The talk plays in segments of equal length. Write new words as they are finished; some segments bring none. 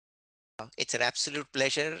It's an absolute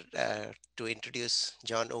pleasure to introduce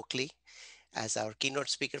John Oakley as our keynote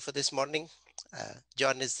speaker for this morning.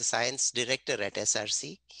 John is the science director at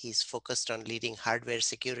SRC. He's focused on leading hardware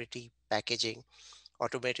security, packaging,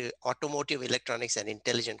 automotive electronics, and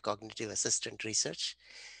intelligent cognitive assistant research.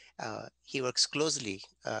 He works closely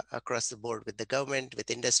across the board with the government,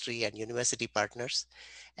 with industry, and university partners.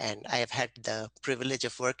 And I have had the privilege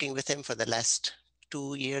of working with him for the last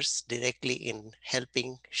 2 years directly in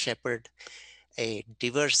helping shepherd a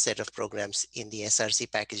diverse set of programs in the SRC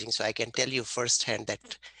packaging. So I can tell you firsthand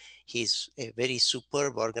that he's a very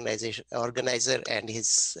superb organizer, and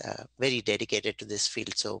he's very dedicated to this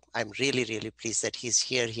field. So I'm really, really pleased that he's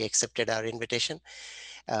here. He accepted our invitation.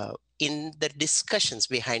 In the discussions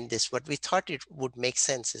behind this, what we thought it would make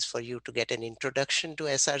sense is for you to get an introduction to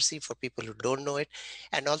SRC for people who don't know it,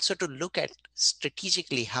 and also to look at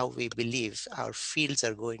strategically how we believe our fields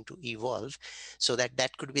are going to evolve, so that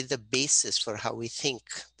that could be the basis for how we think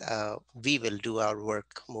we will do our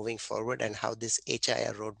work moving forward, and how this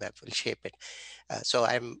HIR roadmap will shape it. So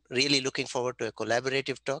I'm really looking forward to a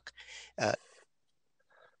collaborative talk.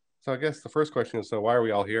 So I guess the first question is, so why are we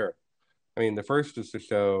all here? I mean, the first is to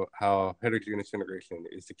show how heterogeneous integration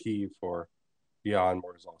is the key for beyond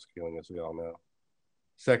Moore's law scaling, as we all know.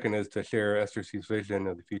 Second is to share SRC's vision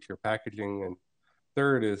of the future of packaging. And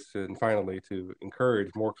third is to, and finally, to encourage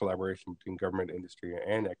more collaboration between government, industry,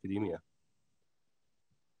 and academia.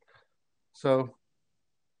 So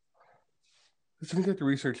the Semiconductor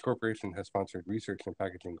Research Corporation has sponsored research in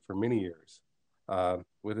packaging for many years,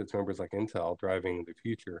 with its members like Intel driving the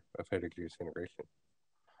future of heterogeneous integration.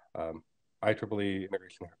 IEEE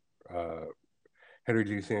integration,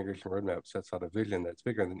 heterogeneous integration roadmap sets out a vision that's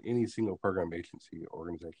bigger than any single program agency or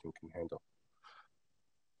organization can handle.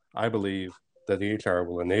 I believe that the HR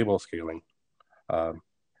will enable scaling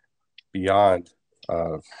beyond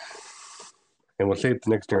and will shape the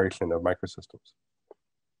next generation of microsystems.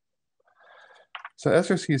 So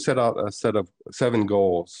SRC set out a set of 7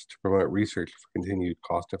 goals to promote research for continued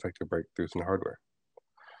cost-effective breakthroughs in hardware.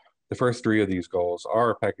 The first 3 of these goals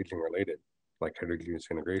are packaging related, like heterogeneous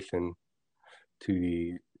integration,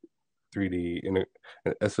 2D, 3D,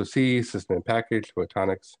 SoC, system and package,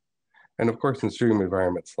 photonics, and of course in stream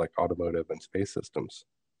environments like automotive and space systems.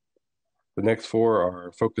 The next 4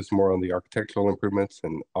 are focused more on the architectural improvements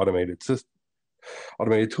and automated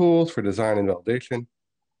tools for design and validation,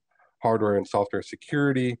 hardware and software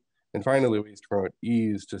security, and finally ways to promote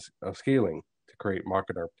ease of scaling to create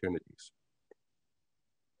market opportunities.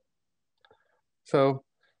 So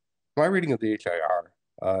my reading of the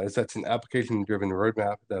HIR is that it's an application-driven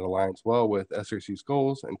roadmap that aligns well with SRC's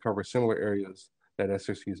goals and covers similar areas that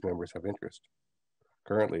SRC's members have interest.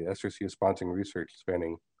 Currently, SRC is sponsoring research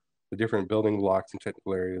spanning the different building blocks and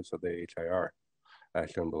technical areas of the HIR, as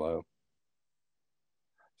shown below.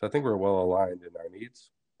 So I think we're well aligned in our needs.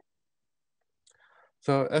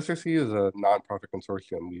 So SRC is a nonprofit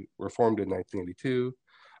consortium. We were formed in 1982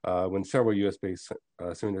 when several US-based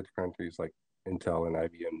semiconductor countries like Intel and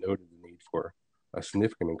IBM noted the need for a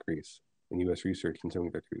significant increase in US research in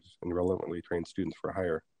semiconductors and relevantly trained students for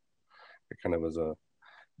hire. It kind of was a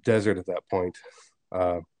desert at that point.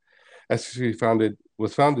 SRC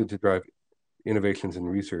was founded to drive innovations in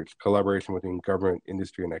research, collaboration within government,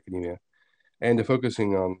 industry, and academia, and to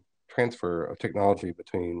focusing on transfer of technology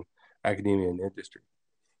between academia and industry.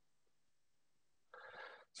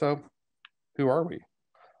 So who are we?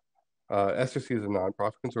 SRC is a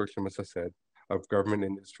nonprofit consortium, as I said, of government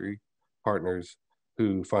industry partners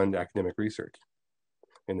who fund academic research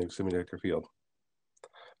in the semiconductor field.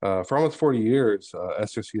 For almost 40 years,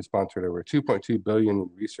 SRC has sponsored over 2.2 billion in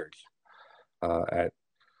research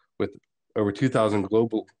with over 2,000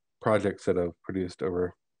 global projects that have produced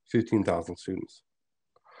over 15,000 students.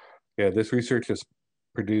 Yeah, this research has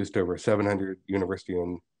produced over 700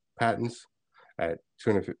 university-owned patents at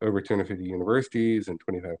over 250 universities in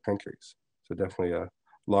 25 countries. So definitely a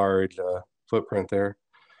large footprint there.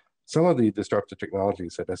 Some of the disruptive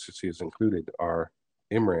technologies that SRC has included are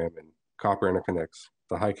MRAM and copper interconnects,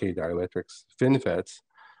 the high-K dielectrics, FinFETs,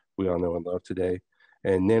 we all know and love today,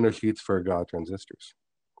 and nanosheets for GAN transistors,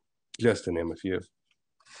 just to name a few.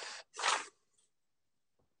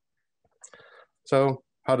 So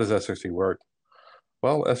how does SRC work?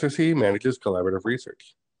 Well, SRC manages collaborative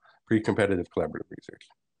research, pre-competitive collaborative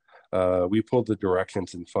research. We pulled the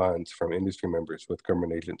directions and funds from industry members with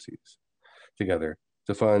government agencies together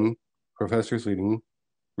to fund professors leading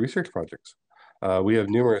research projects. We have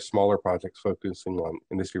numerous smaller projects focusing on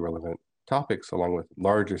industry relevant topics, along with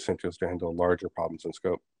larger centers to handle larger problems in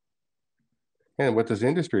scope. And what does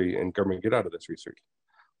industry and government get out of this research?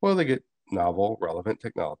 Well, they get novel, relevant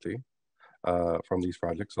technology, from these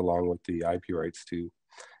projects, along with the IP rights to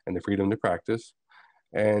and the freedom to practice,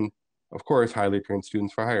 and of course, highly trained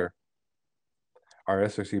students for hire. Our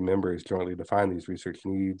SRC members jointly define these research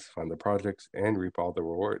needs, fund the projects, and reap all the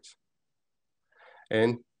rewards.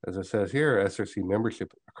 And as it says here, SRC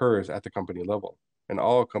membership occurs at the company level, and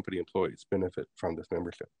all company employees benefit from this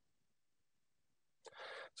membership.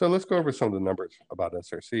 So let's go over some of the numbers about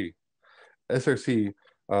SRC. SRC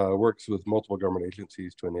works with multiple government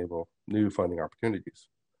agencies to enable new funding opportunities.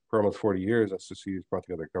 For almost 40 years, SRC has brought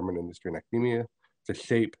together government, industry, and academia to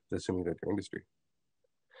shape the semiconductor industry.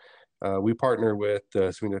 We partner with the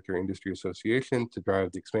Semiconductor Industry Association to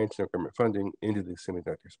drive the expansion of government funding into the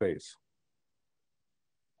semiconductor space.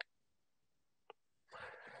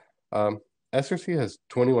 SRC has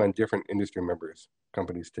 21 different industry members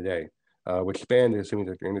companies today, which span the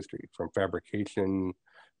semiconductor industry, from fabrication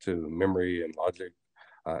to memory and logic,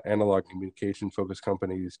 analog communication focused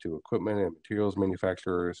companies to equipment and materials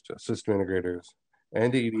manufacturers to system integrators,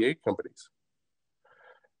 and to EDA companies.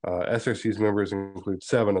 SRC's members include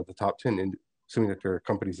 7 of the top 10 semiconductor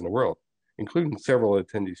companies in the world, including several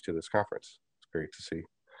attendees to this conference. It's great to see.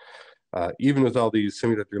 Even with all these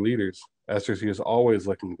semiconductor leaders, SRC is always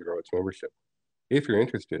looking to grow its membership. If you're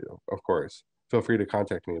interested, of course, feel free to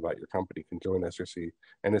contact me about your company can join SRC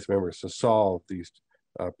and its members to solve these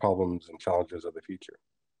problems and challenges of the future.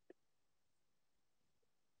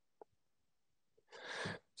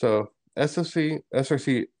 So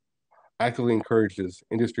SRC actively encourages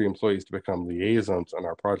industry employees to become liaisons on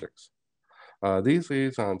our projects. These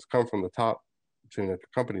liaisons come from the top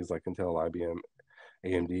semiconductor companies like Intel, IBM,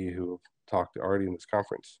 AMD, who have talked already in this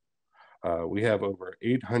conference. We have over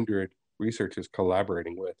 800 researchers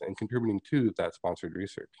collaborating with and contributing to that sponsored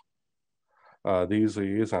research. These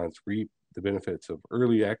liaisons reap the benefits of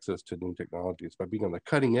early access to new technologies by being on the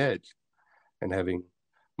cutting edge and having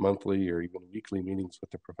monthly or even weekly meetings with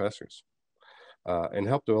the professors, and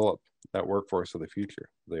help develop that workforce of the future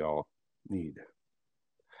they all need.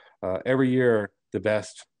 Every year, the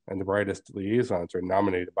best and the brightest liaisons are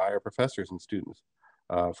nominated by our professors and students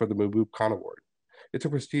for the Mahbub Khan Award. It's a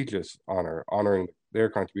prestigious honor honoring their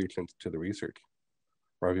contributions to the research.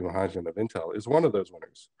 Ravi Mahajan of Intel is one of those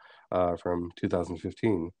winners from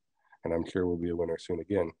 2015, and I'm sure will be a winner soon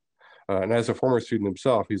again. And as a former student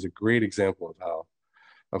himself, he's a great example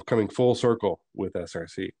of coming full circle with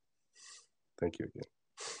SRC. Thank you again.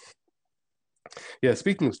 Yeah,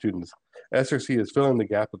 speaking of students, SRC is filling the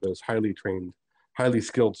gap of those highly trained, highly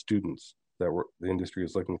skilled students that the industry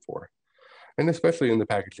is looking for, and especially in the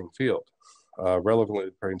packaging field.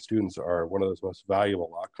 Relevantly trained students are one of those most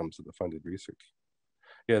valuable outcomes of the funded research.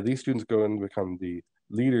 Yeah, these students go and become the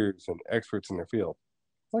leaders and experts in their field,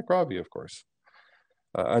 like Ravi, of course.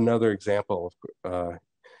 Another example of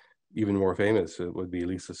even more famous would be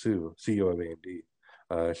Lisa Su, CEO of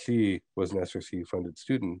AMD. She was an SRC funded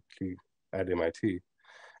student at MIT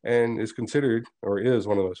and is considered or is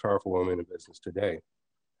one of the most powerful women in business today.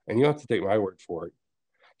 And you have to take my word for it.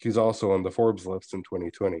 She's also on the Forbes list in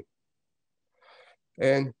 2020.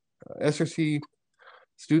 And SRC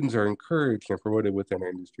students are encouraged and promoted within our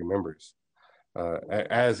industry members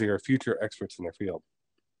as they are future experts in their field.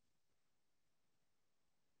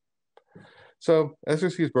 So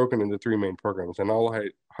SRC is broken into 3 main programs, and I'll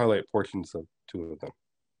highlight portions of 2 of them.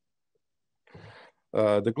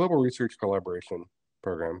 The Global Research Collaboration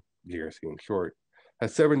Program, GRC in short,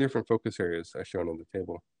 has 7 different focus areas as shown in the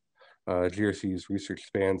table. GRC's research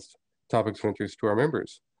spans topics of interest to our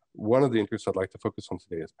members. One of the interests I'd like to focus on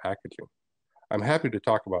today is packaging. I'm happy to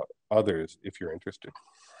talk about others if you're interested.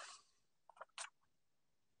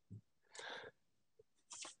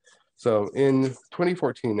 So in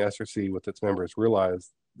 2014, SRC with its members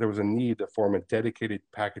realized there was a need to form a dedicated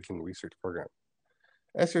packaging research program.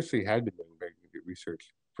 SRC had been doing very good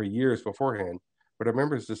research for years beforehand, but our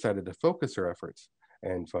members decided to focus their efforts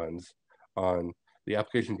and funds on the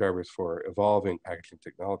application drivers for evolving packaging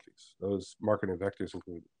technologies. Those marketing vectors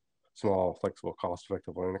include small, flexible,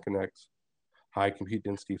 cost-effective interconnects, high compute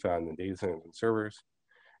density found in data centers and servers,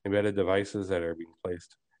 embedded devices that are being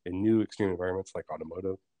placed in new extreme environments like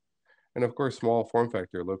automotive, and of course, small form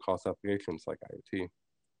factor, low-cost applications like IoT.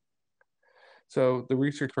 So the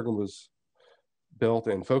research program was built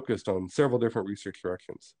and focused on several different research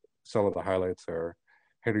directions. Some of the highlights are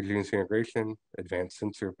heterogeneous integration, advanced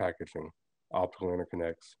sensor packaging, optical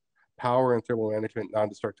interconnects, power and thermal management,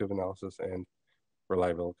 non-destructive analysis, and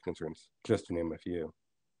reliability concerns, just to name a few.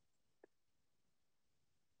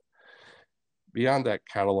 Beyond that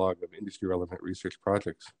catalog of industry-relevant research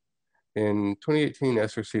projects, in 2018,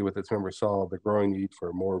 SRC with its members saw the growing need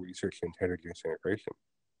for more research in heterogeneous integration.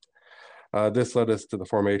 This led us to the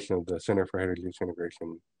formation of the Center for Heterogeneous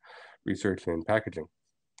Integration Research and Packaging,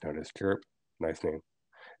 known as CHIRP, nice name,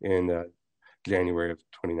 in January of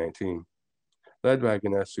 2019, led by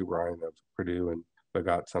Ganesh Subrahman of Purdue and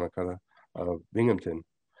Bhagat Samakata of Binghamton.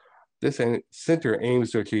 This center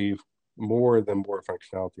aims to achieve more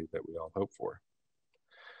functionality that we all hope for.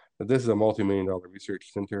 This is a multi-million-dollar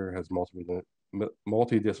research center, has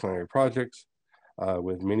multidisciplinary projects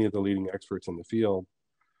with many of the leading experts in the field,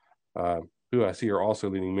 who I see are also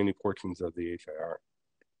leading many portions of the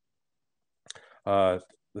HIR.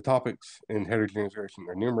 The topics in heterogeneous integration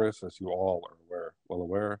are numerous, as you all are well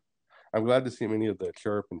aware. I'm glad to see many of the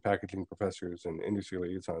CHIRP and packaging professors and industry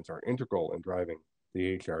liaisons are integral in driving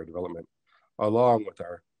the HR development, along with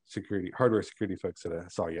our hardware security folks that I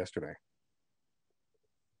saw yesterday.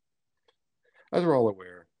 As we're all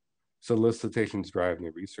aware, solicitations drive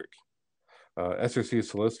new research. SRC is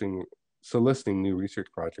soliciting new research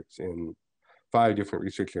projects in 5 different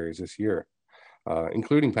research areas this year,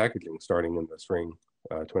 including packaging starting in the spring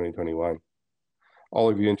 2021. All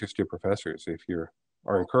of you interested professors, if you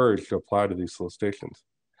are encouraged to apply to these solicitations.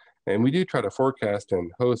 And we do try to forecast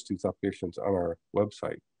and host these applications on our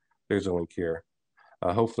website. There's a link here.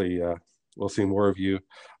 Hopefully, we'll see more of you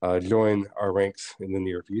join our ranks in the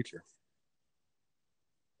near future.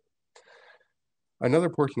 Another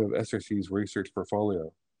portion of SRC's research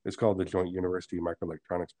portfolio is called the Joint University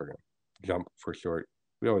Microelectronics Program, JUMP for short.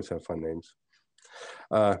 We always have fun names,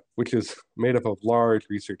 which is made up of large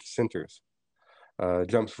research centers.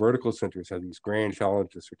 JUMP's vertical centers have these grand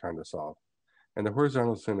challenges we're trying to solve, and the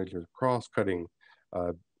horizontal centers are cross-cutting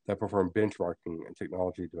that perform benchmarking and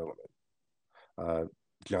technology development.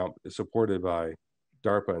 JUMP is supported by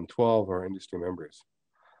DARPA and 12 of our industry members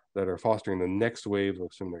that are fostering the next wave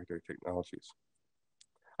of semiconductor technologies.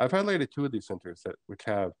 I've highlighted 2 of these centers which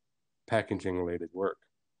have packaging-related work,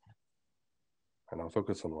 and I'll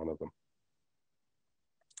focus on one of them.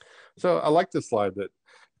 So I like this slide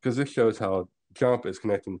because this shows how JUMP is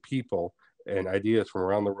connecting people and ideas from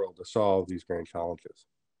around the world to solve these grand challenges.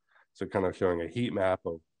 So kind of showing a heat map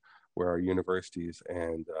of where our universities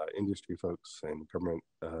and industry folks and government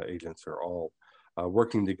agents are all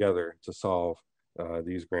working together to solve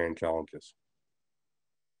these grand challenges.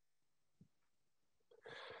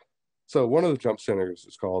 So one of the JUMP centers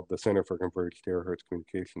is called the Center for Converged Terahertz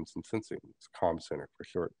Communications and Sensing. It's COM Center for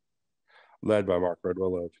short, led by Mark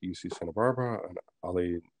Redwell of UC Santa Barbara and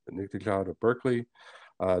Ali Niktijad of Berkeley.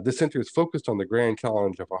 This center is focused on the grand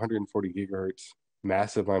challenge of 140 gigahertz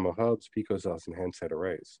massive MIMO hubs, picocells, and handset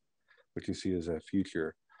arrays, which you see as a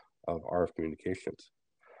future of RF communications.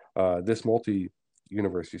 This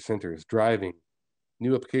multi-university center is driving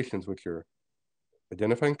new applications which are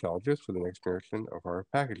identifying challenges for the next generation of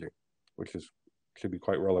RF packaging, which should be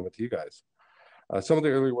quite relevant to you guys. Some of the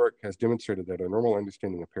early work has demonstrated that a normal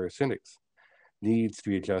understanding of parasitics needs to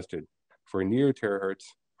be adjusted for near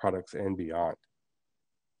terahertz products and beyond.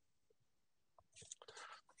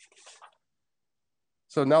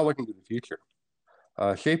 So now looking to the future.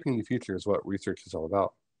 Shaping the future is what research is all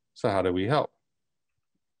about. So how do we help?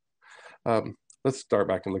 Let's start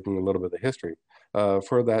back and looking a little bit at the history.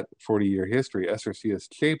 For that 40-year history, SRC has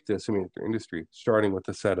shaped the semiconductor industry, starting with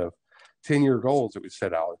a set of 10-year goals that we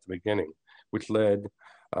set out at the beginning, which led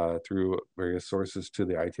through various sources to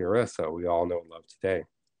the ITRS that we all know and love today.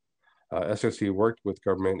 SRC worked with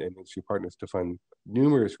government and industry partners to fund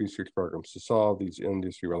numerous research programs to solve these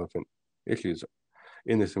industry relevant issues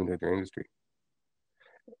in the semiconductor industry.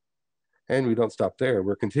 And we don't stop there.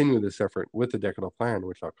 We're continuing this effort with the decadal plan,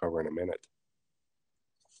 which I'll cover in a minute.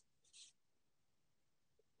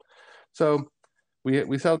 So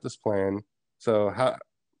we set out this plan. So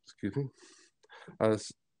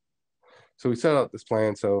we set out this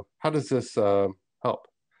plan. So how does this help?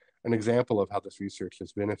 An example of how this research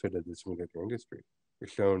has benefited the semiconductor industry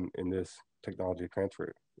is shown in this technology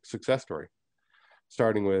transfer success story,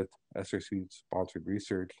 starting with SRC-sponsored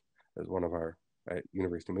research as one of our at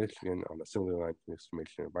University of Michigan on assembly line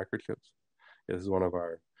estimation of microchips. This is one of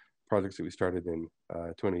our projects that we started in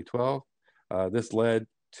 2012. This led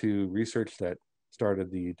to research that started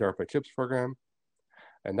the DARPA CHIPS program,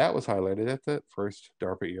 and that was highlighted at the first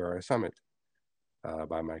DARPA ERI Summit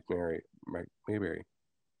by Mike Mayberry.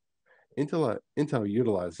 Intel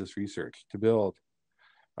utilized this research to build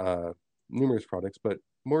numerous products, but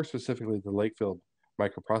more specifically the Lakefield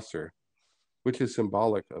microprocessor, which is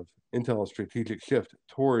symbolic of Intel's strategic shift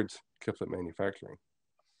towards chiplet manufacturing.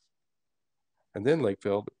 And then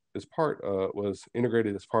Lakefield was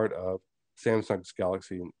integrated as part of Samsung's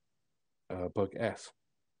Galaxy Book S,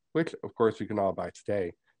 which of course you can all buy today.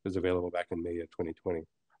 It was available back in May of 2020.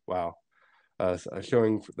 Wow.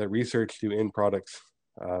 showing that research to end products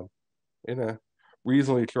in a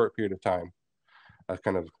reasonably short period of time. A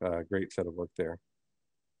kind of great set of work there.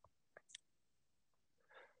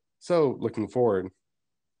 So looking forward,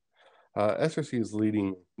 SRC is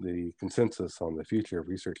leading the consensus on the future of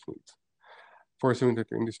research needs for the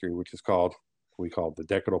semiconductor industry, which is called, we call the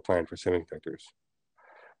Decadal Plan for Semiconductors.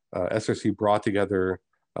 SRC brought together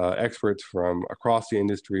experts from across the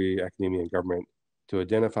industry, academia, and government to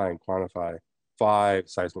identify and quantify 5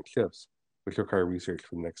 seismic shifts which require research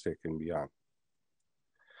for the next decade and beyond.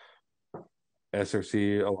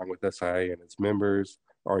 SRC, along with SIA and its members,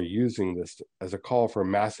 are using this as a call for a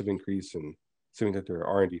massive increase in semiconductor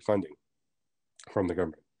R&D funding from the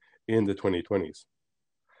government in the 2020s.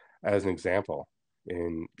 As an example,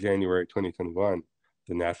 in January 2021,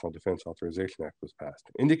 the National Defense Authorization Act was passed,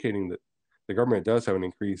 indicating that the government does have an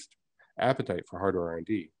increased appetite for hardware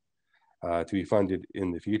R&D to be funded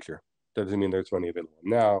in the future. Doesn't mean there's money available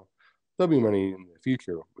now. There'll be money in the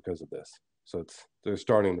future because of this. So they're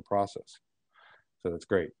starting the process. So that's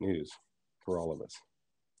great news for all of us.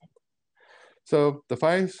 So the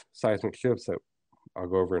 5 seismic shifts that I'll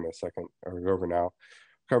go over in a second, or go over now,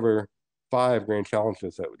 cover 5 grand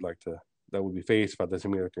challenges that will be faced by the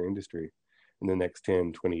semiconductor industry in the next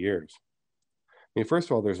 10, 20 years. I mean,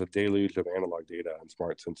 first of all, there's a deluge of analog data and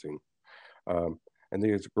smart sensing, and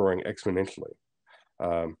it's growing exponentially.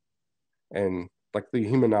 And like the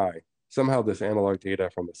human eye, somehow this analog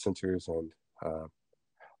data from the sensors and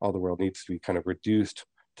all the world needs to be kind of reduced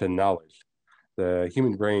to knowledge. The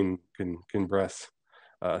human brain can compress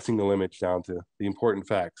a single image down to the important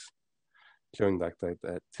facts, showing like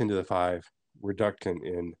that 10 to the 5 reduction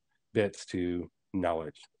in bits to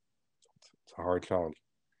knowledge. It's a hard challenge.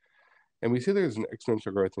 And we see there's an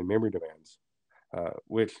exponential growth in memory demands,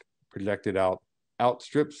 which projected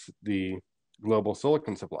outstrips the global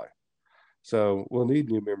silicon supply. So we'll need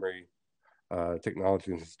new memory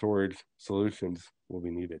technologies and storage solutions will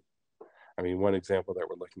be needed. I mean, one example that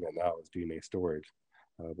we're looking at now is DNA storage,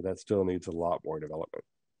 but that still needs a lot more development.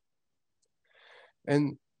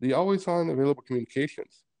 And the always-on available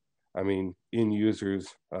communications. I mean, end users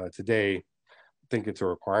today think it's a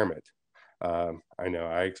requirement. I know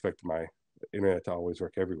I expect my internet to always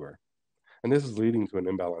work everywhere. And this is leading to an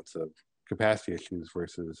imbalance of capacity issues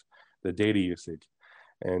versus the data usage.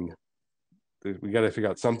 And we got to figure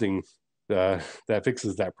out something that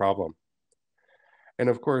fixes that problem. And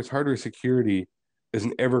of course, hardware security is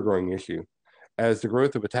an ever-growing issue as the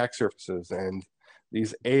growth of attack surfaces and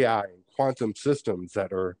these AI and quantum systems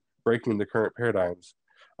that are breaking the current paradigms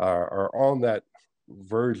are on that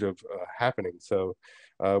verge of happening. So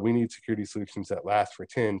we need security solutions that last for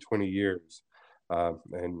 10, 20 years.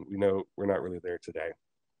 And we know we're not really there today.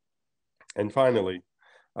 And finally,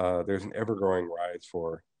 there's an ever-growing rise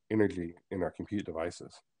for energy in our compute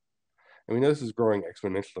devices. And we know this is growing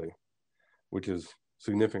exponentially, which is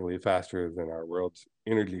significantly faster than our world's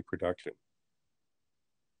energy production.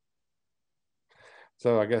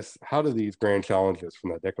 So I guess, how do these grand challenges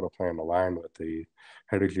from the Decadal Plan align with the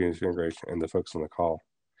heterogeneous integration and the folks on the call?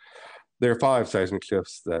 There are 5 seismic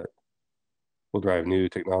shifts that will drive new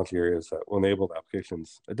technology areas that will enable the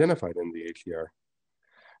applications identified in the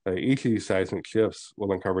HDR. Each of these seismic shifts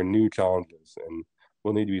will uncover new challenges and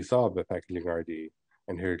will need to be solved by packaging R&D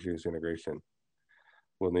and heterogeneous integration.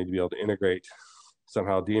 We'll need to be able to integrate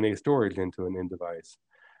somehow DNA storage into an end device.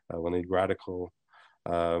 We'll need radical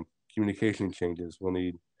communication changes. We'll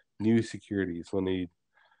need new securities. We'll need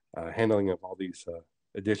handling of all these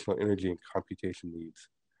additional energy and computation needs.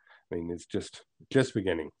 I mean, it's just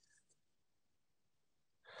beginning.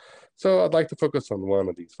 So I'd like to focus on one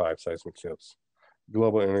of these 5 seismic shifts: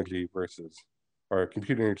 global energy versus, or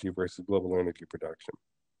compute energy versus global energy production.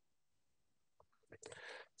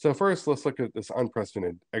 So first, let's look at this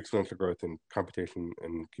unprecedented exponential growth in computation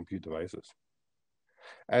and compute devices.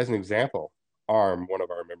 As an example, ARM, one of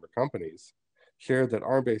our member companies, shared that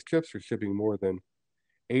ARM-based chips are shipping more than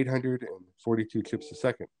 842 chips a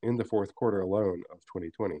second in the 4th quarter alone of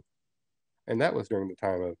 2020. And that was during the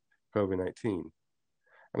time of COVID-19.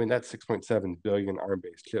 I mean, that's 6.7 billion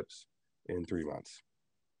ARM-based chips in 3 months.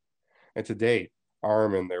 And to date,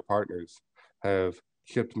 ARM and their partners have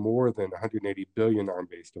shipped more than 180 billion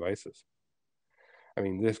ARM-based devices. I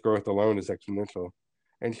mean, this growth alone is exponential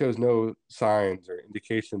and shows no signs or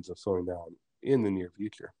indications of slowing down in the near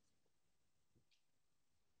future.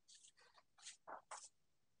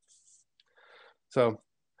 So,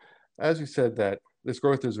 as you said, that this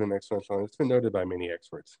growth has been exponential, and it's been noted by many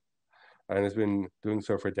experts, and has been doing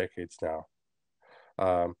so for decades now.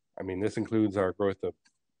 I mean, this includes our growth of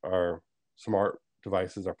our smart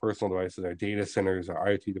devices, our personal devices, our data centers, our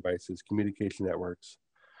IoT devices, communication networks,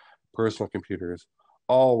 personal computers,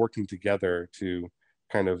 all working together to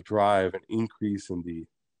kind of drive an increase in the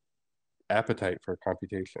appetite for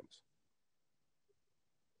computations.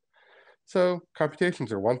 So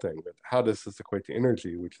computations are one thing, but how does this equate to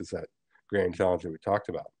energy, which is that grand challenge that we talked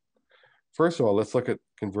about? First of all, let's look at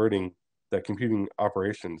converting the computing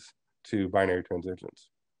operations to binary transitions.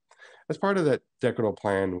 As part of that decadal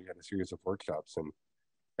plan, we had a series of workshops, and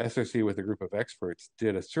SRC with a group of experts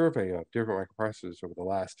did a survey of different microprocessors over the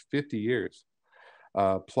last 50 years,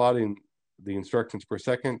 plotting the instructions per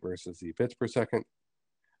second versus the bits per second.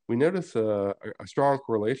 We notice a strong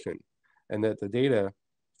correlation, and that the data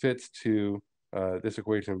fits to this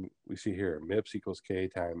equation we see here: MIPS equals K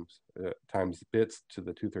times bits to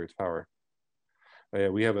the 2/3 power.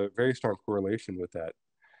 We have a very strong correlation with that,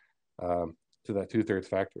 to that 2/3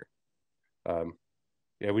 factor.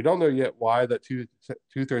 Yeah, we don't know yet why that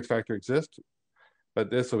 2/3 factor exists, but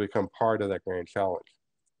this will become part of that grand challenge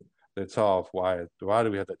that solve why do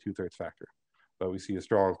we have that 2/3 factor, but we see a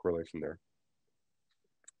strong correlation there.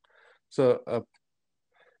 So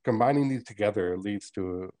combining these together leads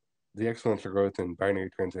to the exponential growth in binary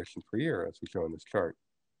transitions per year, as we show in this chart.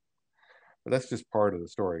 But that's just part of the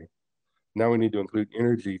story. Now we need to include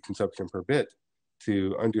energy consumption per bit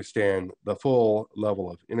to understand the full level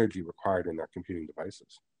of energy required in our computing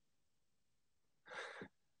devices.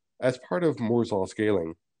 As part of Moore's law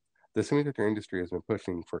scaling, the semiconductor industry has been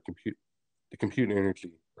pushing for the compute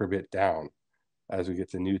energy per bit down as we get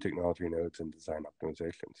to new technology nodes and design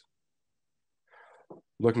optimizations.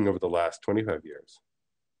 Looking over the last 25 years,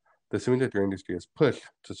 the semiconductor industry has pushed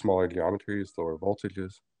to smaller geometries, lower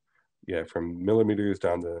voltages, from millimeters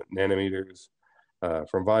down to nanometers,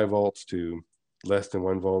 from 5 volts to less than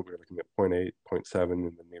 1 volt. We're looking at 0.8, 0.7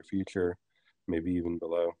 in the near future, maybe even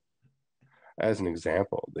below. As an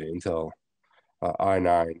example, the Intel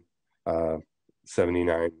i9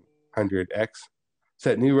 7900X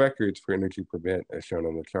set new records for energy per bit, as shown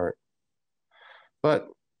on the chart. But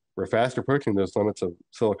we're fast approaching those limits of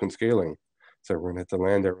silicon scaling. So we're going to hit the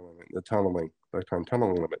Landauer limit, the electron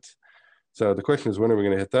tunneling limits. So the question is, when are we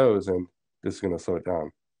going to hit those? And this is going to slow it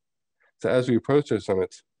down. So as we approach those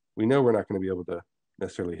limits, we know we're not going to be able to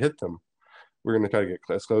necessarily hit them. We're going to try to get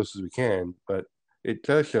as close as we can, but it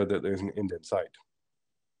does show that there's an end in sight.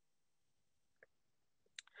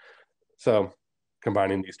 So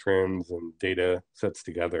combining these trends and data sets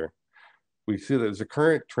together, we see that there's a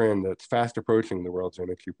current trend that's fast approaching the world's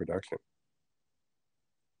energy production.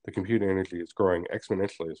 The compute energy is growing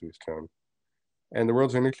exponentially, as we've shown, and the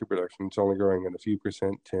world's energy production is only growing at a few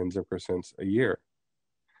percent, tens of percents a year.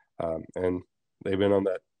 And they've been on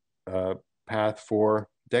that path for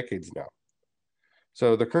decades now.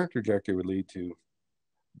 So the current trajectory would lead to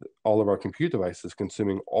all of our compute devices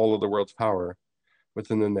consuming all of the world's power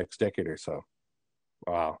within the next decade or so.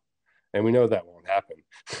 Wow. And we know that won't happen.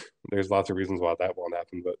 There's lots of reasons why that won't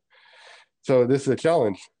happen, but so this is a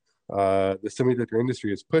challenge. The semiconductor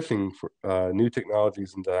industry is pushing for new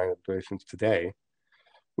technologies and design innovations today,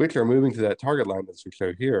 which are moving to that target line as we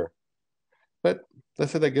show here. But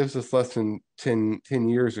let's say that gives us less than 10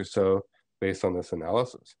 years or so based on this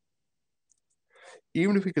analysis.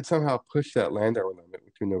 Even if we could somehow push that Landauer limit,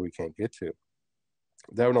 which we know we can't get to,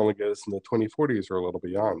 that would only get us in the 2040s or a little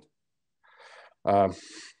beyond.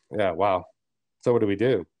 Yeah, wow. So what do we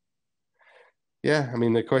do? Yeah, I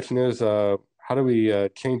mean, the question is, how do we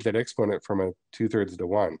change that exponent from a 2/3 to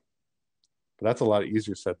 1? But that's a lot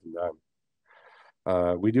easier said than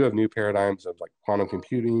done. We do have new paradigms of like quantum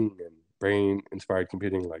computing and brain-inspired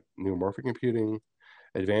computing, like neuromorphic computing,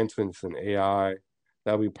 advancements in AI.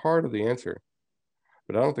 That'll be part of the answer,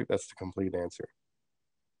 but I don't think that's the complete answer.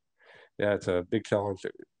 Yeah, it's a big challenge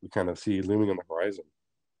that we kind of see looming on the horizon.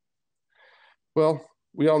 Well,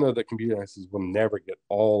 we all know that computing devices will never get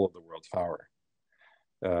all of the world's power.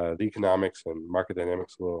 The economics and market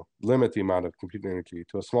dynamics will limit the amount of compute energy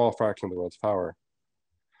to a small fraction of the world's power.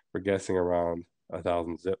 We're guessing around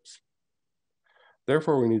 1,000 zips.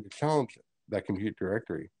 Therefore, we need to challenge that compute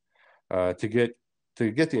directory to get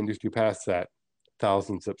the industry past that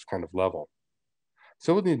 1,000 zips kind of level.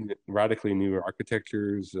 So we'll need radically new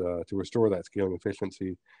architectures to restore that scaling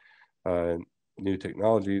efficiency, new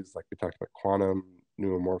technologies like we talked about, quantum,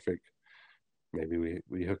 neuromorphic. Maybe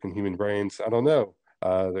we hook in human brains. I don't know.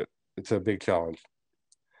 It's a big challenge.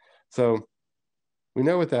 So we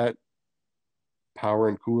know with that, power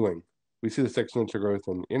and cooling, we see this exponential growth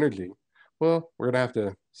in energy. Well, we're going to have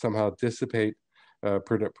to somehow dissipate,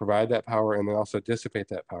 provide that power, and then also dissipate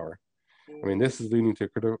that power. I mean, this is leading to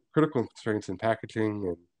critical constraints in packaging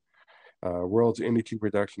and world's energy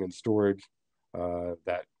production and storage.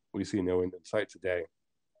 that we see no end in sight today.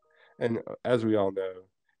 And as we all know,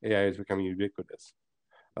 AI is becoming ubiquitous.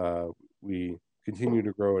 Uh, we continue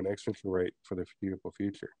to grow at an exponential rate for the foreseeable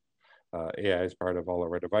future. AI is part of all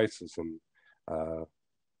of our devices uh,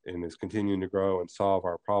 and is continuing to grow and solve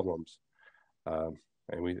our problems. Um,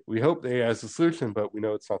 and we hope the AI is the solution, but we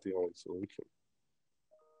know it's not the only solution.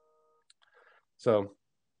 So,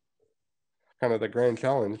 kind of the grand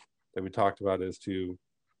challenge that we talked about is to,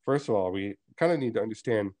 first of all, we kind of need to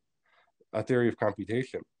understand a theory of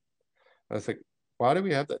computation. I was like, why do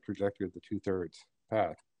we have that trajectory of the 2/3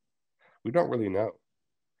 path? We don't really know.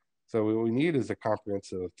 So what we need is a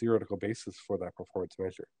comprehensive theoretical basis for that performance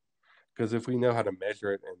measure. Because if we know how to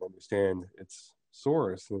measure it and understand its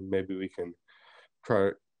source, then maybe we can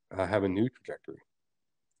try have a new trajectory.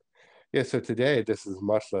 Yeah, so today this is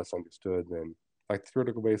much less understood than like the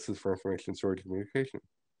theoretical basis for information storage and communication.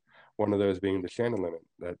 One of those being the Shannon limit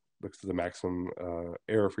that looks at the maximum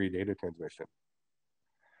error-free data transmission.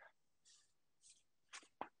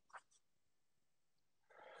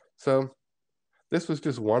 So this was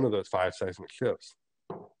just one of those 5 seismic shifts.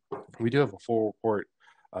 We do have a full report.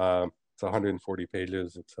 It's 140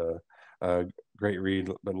 pages. It's a great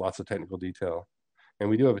read, but lots of technical detail. And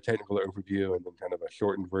we do have a technical overview and then kind of a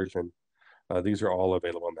shortened version. These are all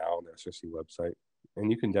available now on the SRC website,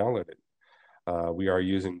 and you can download it. We are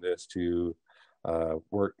using this to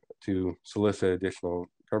work to solicit additional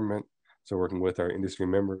government. So working with our industry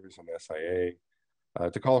members and SIA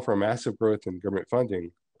to call for a massive growth in government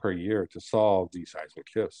funding per year to solve these seismic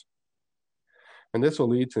shifts. And this will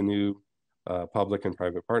lead to new public and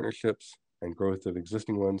private partnerships and growth of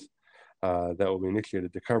existing ones that will be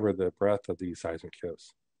initiated to cover the breadth of these seismic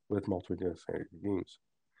shifts with multiple geoscience regimes.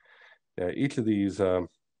 Each of these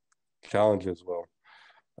challenges will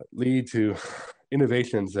lead to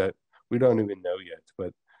innovations that we don't even know yet,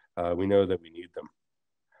 but we know that we need them.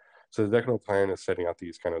 So the decadal plan is setting out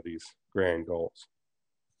these grand goals.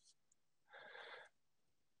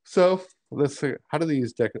 So let's see, how do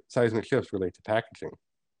these seismic shifts relate to packaging?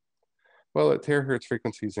 Well, at terahertz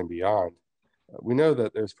frequencies and beyond, we know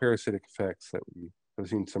that there's parasitic effects that we have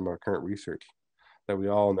seen some of our current research that we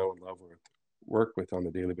all know and love with, work with on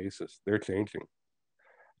a daily basis. They're changing.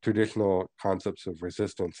 Traditional concepts of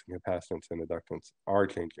resistance and capacitance and inductance are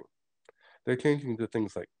changing. They're changing to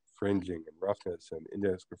things like fringing and roughness and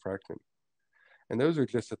index refraction. And those are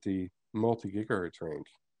just at the multi-gigahertz range.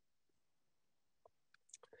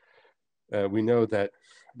 We know that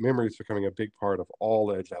memory is becoming a big part of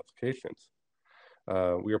all edge applications.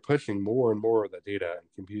 We are pushing more and more of that data and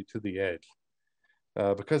compute to the edge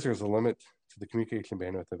because there's a limit to the communication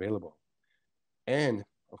bandwidth available. And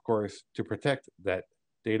of course, to protect that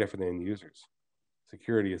data for the end users.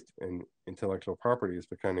 Security and intellectual property is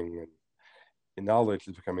becoming, and knowledge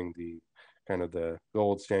is becoming the kind of the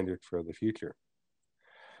gold standard for the future.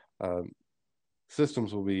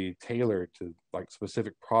 Systems will be tailored to like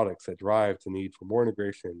specific products that drive the need for more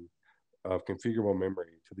integration of configurable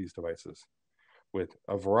memory to these devices with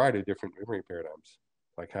a variety of different memory paradigms.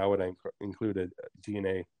 Like how would I include a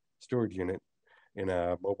DNA storage unit in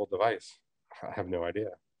a mobile device? I have no idea,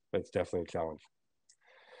 but it's definitely a challenge.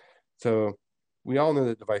 So we all know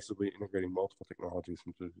that devices will be integrating multiple technologies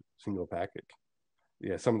into a single package.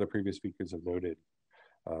 Yeah, some of the previous speakers have noted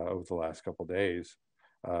over the last couple of days,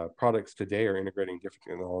 products today are integrating different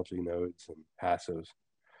technology nodes and passives,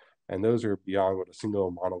 and those are beyond what a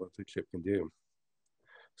single monolithic chip can do.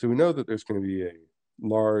 So we know that there's going to be a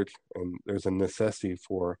large, and there's a necessity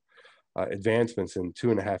for advancements in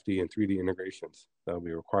 2.5D and 3D integrations that will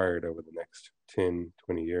be required over the next 10,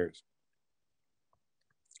 20 years.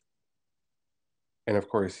 And of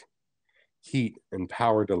course, heat and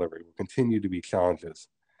power delivery will continue to be challenges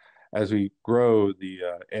as we grow the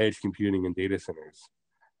edge computing and data centers.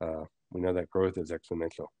 We know that growth is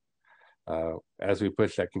exponential. As we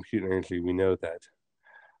push that compute energy, we know that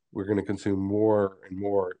we're going to consume more and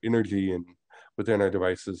more energy within our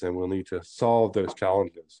devices, and we'll need to solve those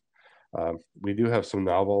challenges. We do have some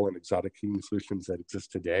novel and exotic heating solutions that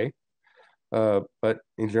exist today, but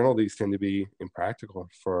in general, these tend to be impractical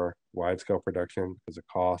for wide-scale production because of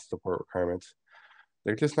cost, support requirements.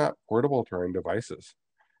 They're just not portable to our own devices.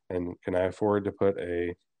 And can I afford to put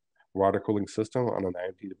a water cooling system on an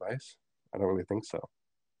IoT device? I don't really think so.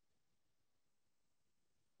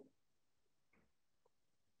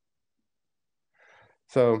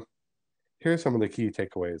 So here's some of the key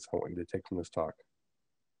takeaways I want you to take from this talk.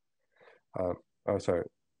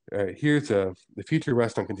 Here's the future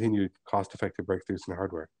rests on continued cost-effective breakthroughs in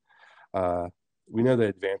hardware. We know that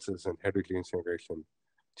advances in heterogeneous integration,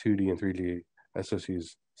 2D and 3D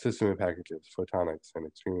SoCs, system and packages, photonics, and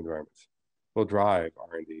extreme environments will drive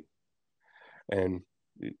R&D and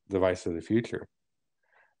the device of the future.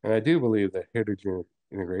 And I do believe that heterogeneous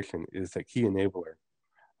integration is the key enabler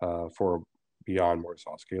for beyond Moore's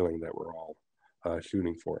law scaling that we're all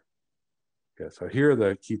shooting for. Okay, so here are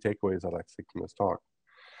the key takeaways I'd like to take from this talk.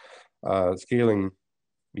 Scaling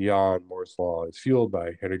beyond Moore's law is fueled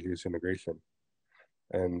by heterogeneous integration.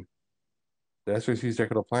 And the SRC's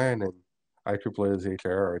decadal plan and IEEE's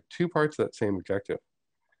HIR are two parts of that same objective.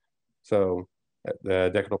 So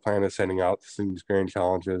the decadal plan is setting out these grand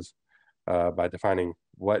challenges by defining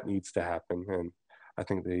what needs to happen. And I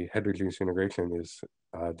think the heterogeneous integration is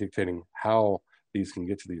dictating how these can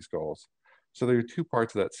get to these goals. So there are two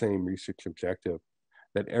parts of that same research objective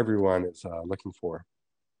that everyone is looking for.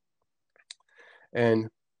 And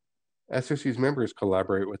SRC's members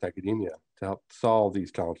collaborate with academia to help solve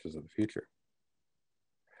these challenges of the future.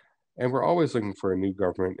 And we're always looking for a new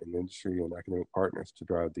government and industry and academic partners to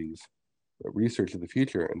drive these research of the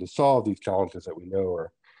future and to solve these challenges that we know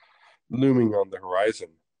are looming on the horizon.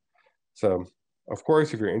 So, of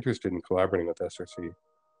course, if you're interested in collaborating with SRC,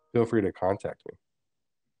 feel free to contact me.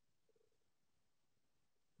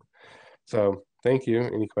 So, thank you.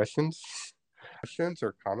 Any questions? Questions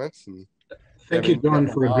or comments? And thank you, John,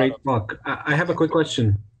 for a great talk. I have a quick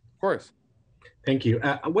question. Of course. Thank you.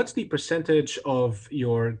 What's the percentage of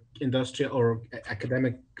your industrial or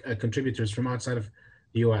academic contributors from outside of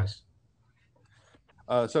the US?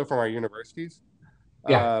 So from our universities?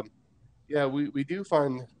 Yeah. Yeah, we do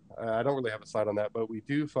fund, I don't really have a slide on that, but we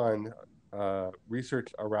do fund research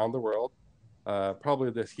around the world. Probably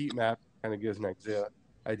this heat map kind of gives an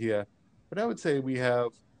idea. But I would say we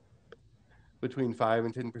have between 5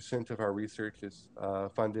 and 10% of our research is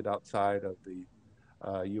funded outside of the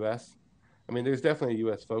US. I mean, there's definitely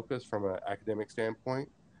a US focus from an academic standpoint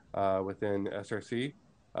within SRC.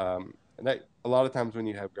 And that a lot of times when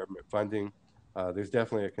you have government funding, there's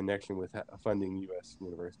definitely a connection with funding US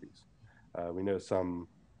universities. We know some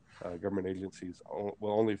government agencies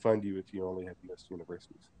will only fund you if you only have US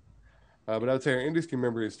universities. But I would say our industry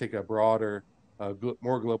members take a broader,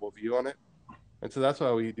 more global view on it. And so that's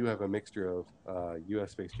why we do have a mixture of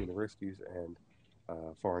US-based universities and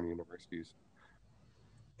foreign universities.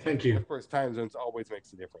 Thank you. And of course, time zones always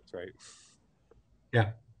makes a difference, right?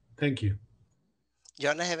 Yeah, thank you.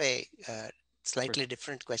 John, I have a slightly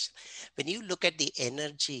different question. When you look at the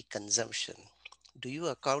energy consumption, do you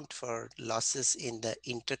account for losses in the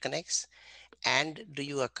interconnects? And do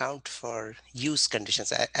you account for use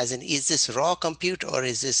conditions? As in, is this raw compute or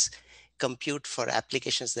is this compute for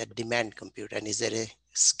applications that demand compute? And is there a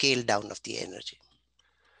scale down of the energy?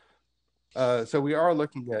 So we are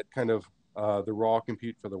looking at kind of the raw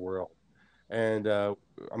compute for the world. And I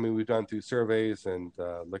mean, we've done through surveys and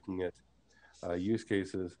looking at use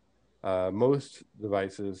cases. Most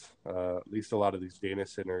devices, at least a lot of these data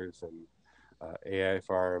centers and AI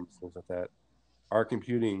farms, things like that, are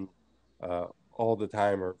computing all the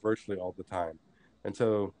time or virtually all the time. And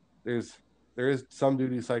so there is some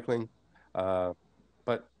duty cycling,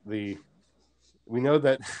 but we know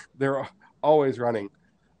that they're always running.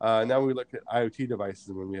 Now we look at IoT devices,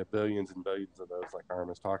 and when we have billions and billions of those, like Arm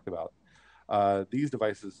has talked about, these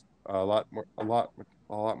devices a lot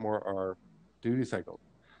more are duty cycled.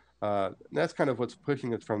 That's kind of what's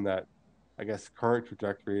pushing us from that, I guess, current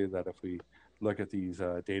trajectory that if we look at these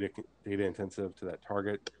data intensive to that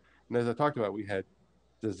target. And as I talked about, we had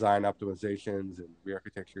design optimizations and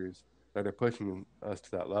re-architectures that are pushing us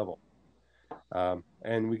to that level.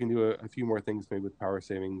 And we can do a few more things maybe with power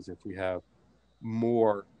savings if we have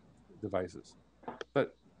more devices.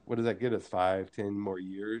 But what does that get us? 5, 10 more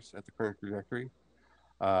years at the current trajectory?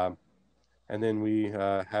 And then we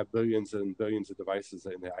have billions and billions of devices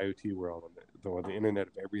in the IoT world and the Internet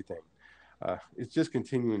of Everything. It's just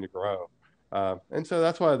continuing to grow. And so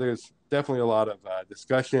that's why there's definitely a lot of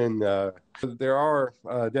discussion. There are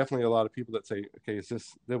definitely a lot of people that say, okay, is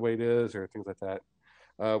this the way it is, or things like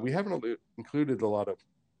that. We haven't included a lot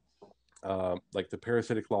of like the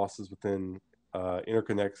parasitic losses within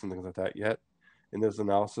interconnects and things like that yet in this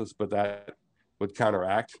analysis, but that would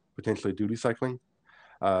counteract potentially duty cycling.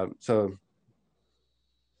 So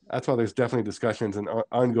that's why there's definitely discussions and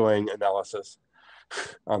ongoing analysis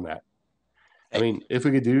on that. I mean, if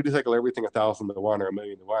we could duty cycle everything 1,000 to 1 or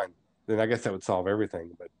 1,000,000 to 1, then I guess that would solve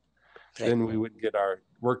everything. But then we wouldn't get our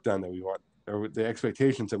work done that we want, or the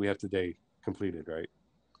expectations that we have today completed, right?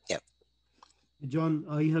 Yeah. John,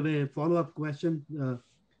 I have a follow-up question.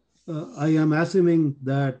 I am assuming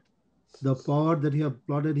that the power that you have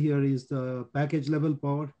plotted here is the package level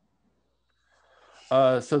power.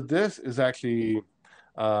 So this is actually,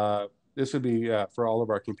 this would be for all of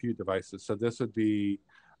our compute devices. So this would be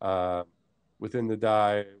within the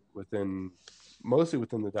die, mostly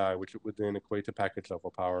within the die, which would then equate to package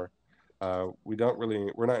level power. We're not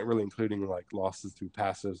really including like losses through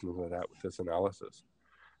passives and things like that with this analysis.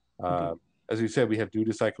 Okay. As we said, we have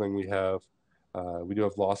duty cycling, we do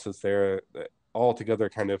have losses there that all together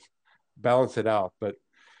kind of balance it out, but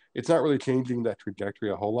it's not really changing that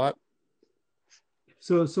trajectory a whole lot.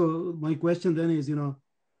 So my question then is,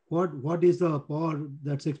 what is the power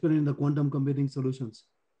that's experienced in the quantum computing solutions?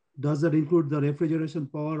 Does that include the refrigeration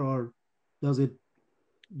power, or does it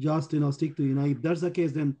just stick to, if that's the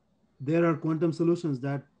case, then there are quantum solutions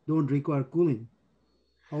that don't require cooling.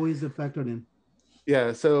 How is it factored in?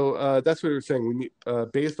 Yeah, so that's what we're saying. We need,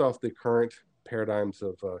 based off the current paradigms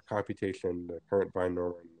of computation, the current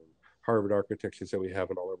binary and Harvard architectures that we have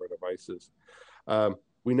in all of our devices,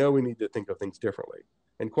 we know we need to think of things differently.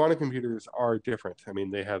 And quantum computers are different. I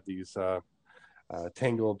mean, they have these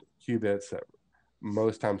tangled qubits that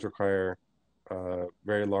most times require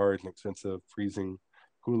very large and expensive freezing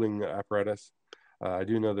cooling apparatus. I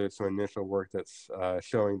do know there's some initial work that's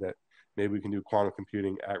showing that maybe we can do quantum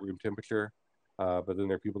computing at room temperature, but then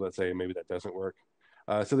there are people that say maybe that doesn't work.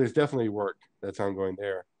 So there's definitely work that's ongoing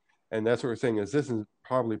there. And that's what we're saying is this is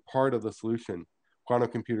probably part of the solution. Quantum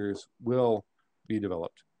computers will be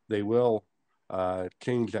developed. They will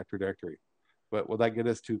change that trajectory. But will that get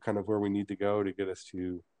us to kind of where we need to go to get us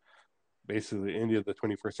to basically the end of the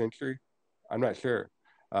 21st century? I'm not sure.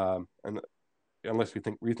 And unless we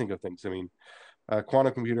rethink of things. I mean,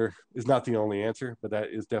 quantum computer is not the only answer, but that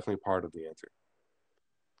is definitely part of the answer.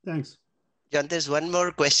 Thanks. John, there's one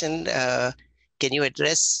more question. Can you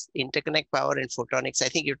address interconnect power and photonics? I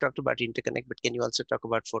think you talked about interconnect, but can you also talk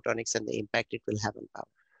about photonics and the impact it will have on power?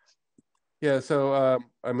 Yeah, so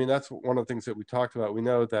I mean, that's one of the things that we talked about. We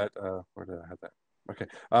know that, where did I have that? Okay,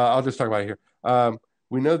 I'll just talk about it here.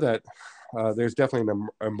 We know that there's definitely an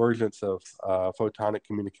emergence of photonic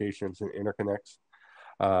communications and interconnects,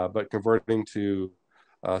 but converting to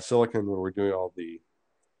silicon where we're doing all the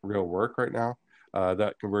real work right now,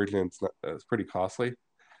 that convergence is pretty costly.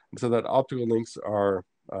 And so that optical links are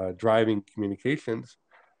driving communications.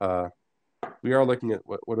 We are looking at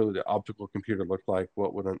what would the optical computer look like?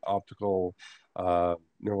 What would an optical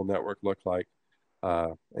neural network look like?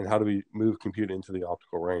 And how do we move compute into the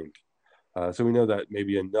optical range? So we know that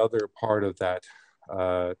maybe another part of that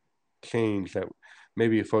change, that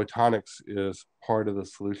maybe photonics is part of the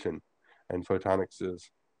solution, and photonics is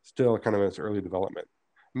still kind of in its early development.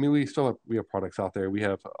 I mean, we have products out there. We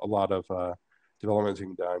have a lot of developments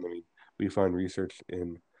being done. I mean, we fund research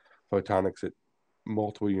in photonics at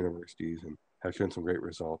multiple universities and have shown some great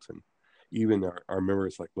results. And even our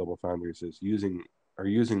members like Global Foundries are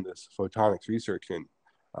using this photonics research in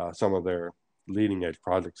some of their leading edge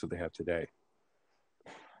projects that they have today.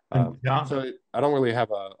 So I don't really have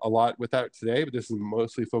a lot with that today, but this is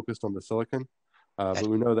mostly focused on the silicon. But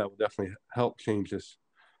we know that will definitely help change this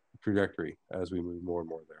trajectory as we move more and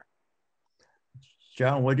more there.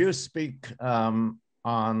 John, would you speak on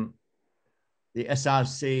the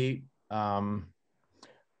SRC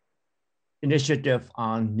initiative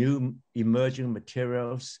on new emerging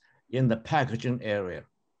materials in the packaging area?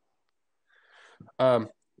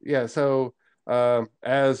 Yeah, so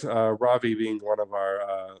as Ravi being one of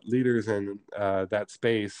our leaders in that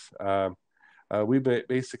space, we've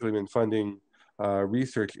basically been funding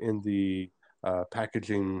research in the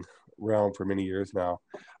packaging realm for many years now.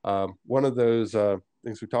 One of those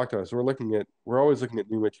things we talked about is we're always looking at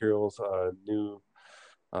new materials, new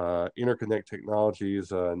interconnect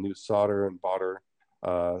technologies, new solder and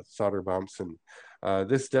solder bumps, and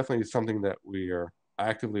this definitely is something that we are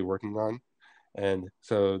actively working on. And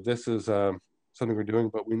so this is something we're doing,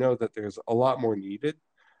 but we know that there's a lot more needed.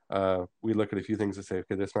 We look at a few things and say,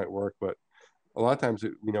 okay, this might work, but a lot of times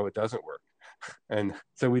we know it doesn't work. And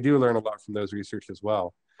so we do learn a lot from those research as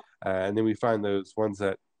well. And then we find those ones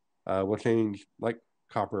that will change, like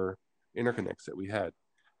copper interconnects that we had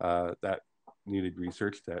that needed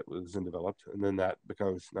research that was developed, and then that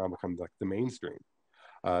now becomes like the mainstream.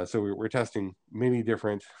 So we're testing many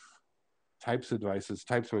different types of devices,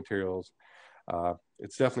 types of materials.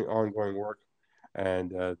 It's definitely ongoing work,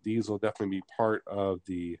 and these will definitely be part of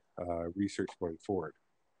the research going forward.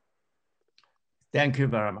 Thank you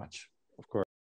very much. Of course.